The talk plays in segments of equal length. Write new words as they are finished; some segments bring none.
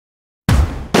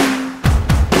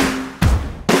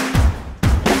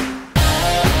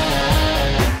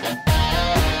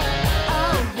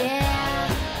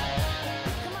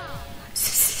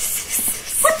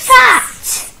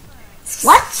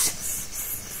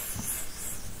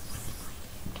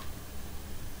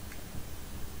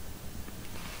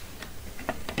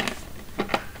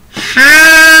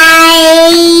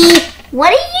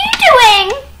What are you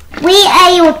doing? We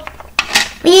are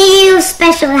your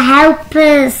special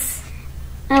helpers.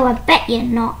 Oh, I bet you're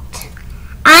not.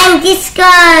 I'm Disco.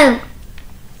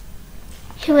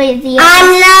 Who are the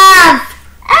I'm Love.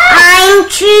 I'm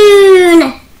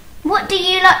Tune. What do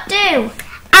you lot do?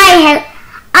 I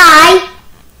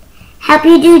help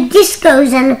you do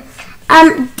discos and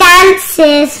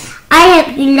dances. I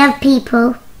help you love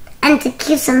people and to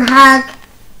kiss and hug.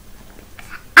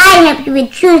 I help you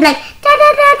with tunes like da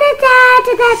da da da da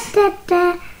da da da,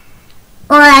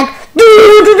 or like do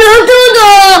do do do do.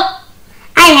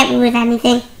 I help you with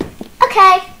anything.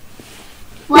 Okay.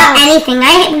 Well, not anything.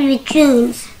 I help you with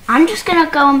tunes. I'm just gonna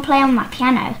go and play on my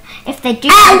piano. If they do.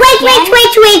 Wait!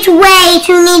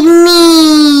 You need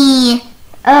me.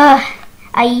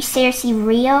 Are you seriously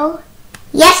real?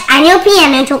 Yes, and your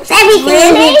piano talks. Everything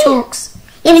in here talks.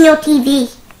 Even your TV.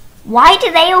 Why do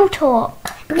they all talk?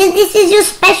 Because this is your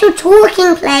special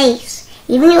talking place.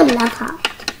 Even your love heart.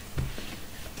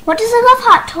 What does a love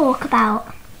heart talk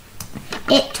about?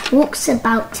 It talks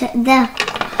about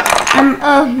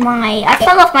oh my, I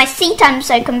fell off my seat, I'm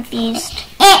so confused.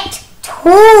 It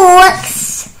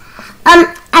talks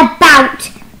about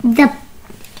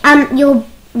your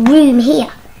room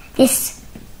here. This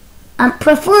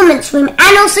performance room,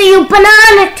 and also your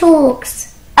banana talks.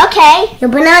 Okay. Your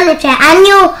banana chair and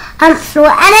your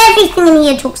floor and everything in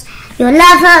here talks. Your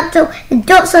love heart talks, the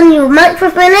dots on your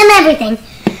microphone and everything.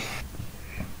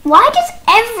 Why does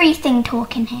everything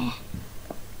talk in here?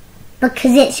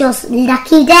 Because it's your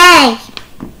lucky day.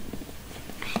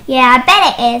 Yeah, I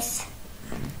bet it is.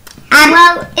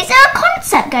 Well, is there a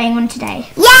concert going on today?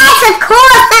 Yes, of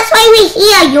course. That's why we're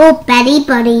here. Your Betty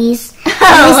buddies.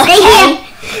 Oh, okay.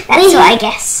 Here. That's what I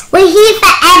guess. We're here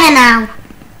forever now.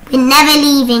 We're never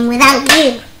leaving without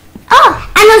you.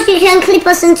 Oh, and also you can clip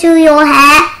us into your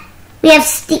hair. We have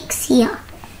sticks here.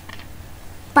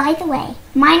 By the way,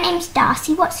 my name's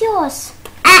Darcy. What's yours?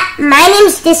 My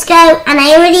name's Disco, and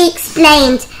I already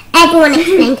explained. Everyone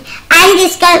explained. I'm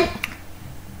Disco.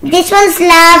 This one's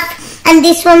Love, and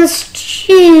this one's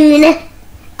Tune.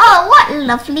 Oh, what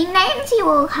lovely names you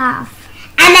all have.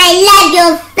 And I love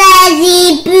your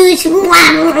fuzzy boots. And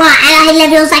I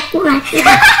love yours like...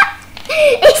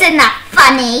 Isn't that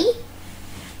funny?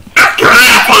 Of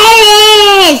course it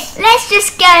is! Let's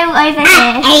just go over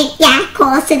here. Yeah, of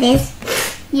course it is.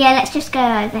 Yeah, let's just go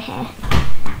over here.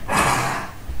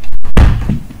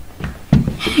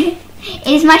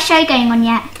 Is my show going on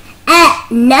yet?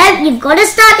 No, you've got to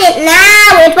start it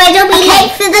now. Otherwise you'll be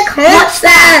late for the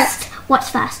concert. What's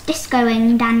first?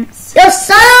 Discoing, dance? Your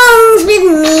songs with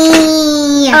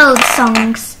me. Oh,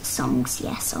 songs.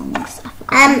 Yeah, songs. I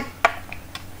forgot.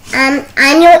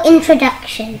 And your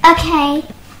introduction. Okay,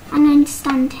 I'm going to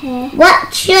stand here.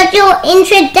 What should your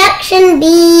introduction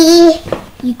be?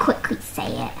 You quickly say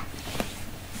it.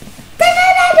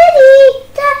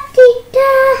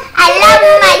 I love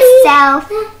myself.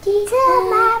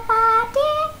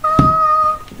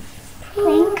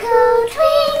 Twinkle,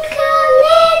 twinkle,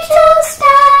 little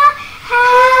star,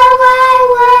 how I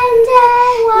wonder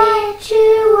what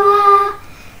you are.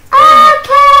 Up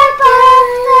above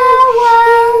the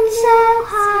world so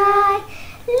high,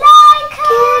 like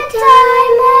a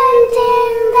diamond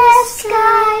in the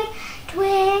sky.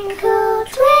 Twinkle,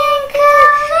 twinkle,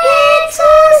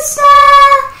 little star,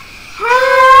 how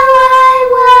I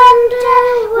wonder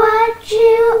what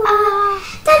you are.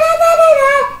 Da da da da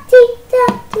da, dee da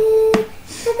dee,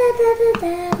 da da da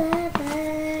da da da.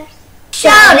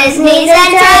 Shoulders, knees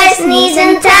and toes, knees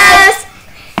and toes.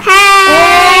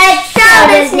 Head,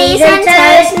 shoulders, knees and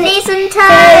toes, knees and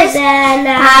toes.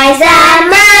 Eyes and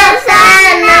mouth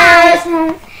and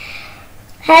nose.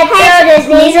 Head, shoulders,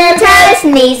 knees and toes,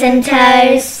 knees and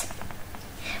toes.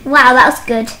 Wow, that was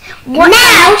good.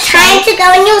 Now, time to go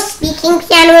on your speaking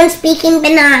piano and speaking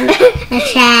banana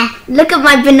chair. Look at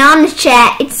my banana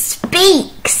chair. It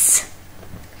speaks.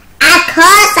 Of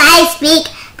course I speak,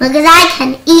 because I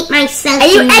can eat myself. Are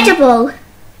you edible?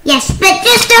 Yes, but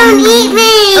just don't eat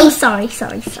me. Oh, sorry. I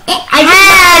just like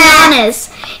bananas.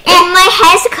 My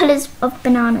hair's the colours of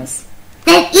bananas.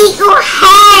 Then eat your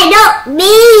hair, not me.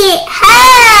 It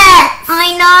hurts.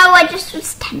 I know, I just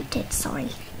was tempted, sorry.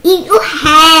 Eat your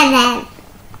hair then.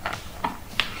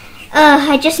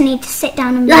 I just need to sit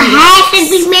down and your hair should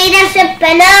be made out of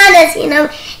bananas, you know,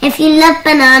 if you love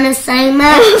bananas so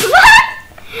much.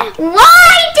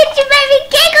 Why did you make me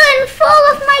giggle and fall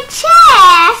off my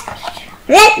chair?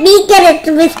 Let me get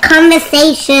it with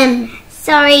conversation.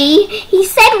 Sorry, he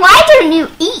said, why don't you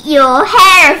eat your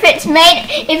hair if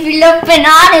you love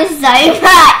bananas so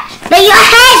much? But your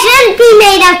hair shouldn't be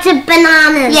made out of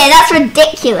bananas. Yeah, that's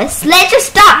ridiculous. Let's just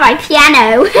start my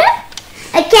piano.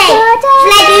 Okay,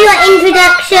 shall I do your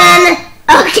introduction?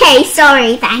 Okay,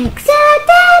 sorry, thanks.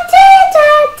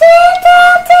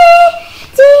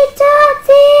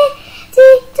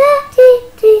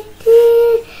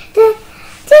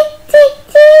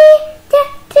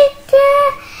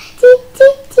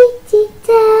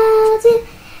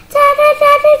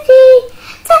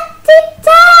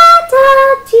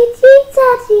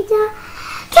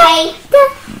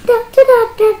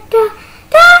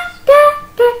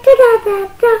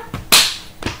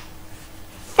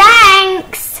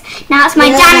 Thanks! Now it's my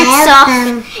You're dance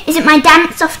welcome. off. Is it my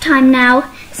dance off time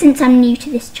now, since I'm new to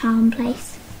this charm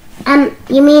place?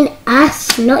 You mean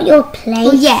us, not your place?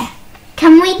 Oh yeah.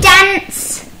 Can we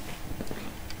dance?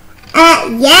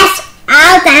 Yes,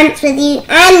 I'll dance with you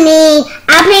and me.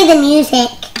 I'll play the music.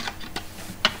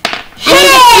 And then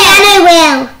the piano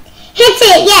will. Hit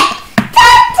it, yeah.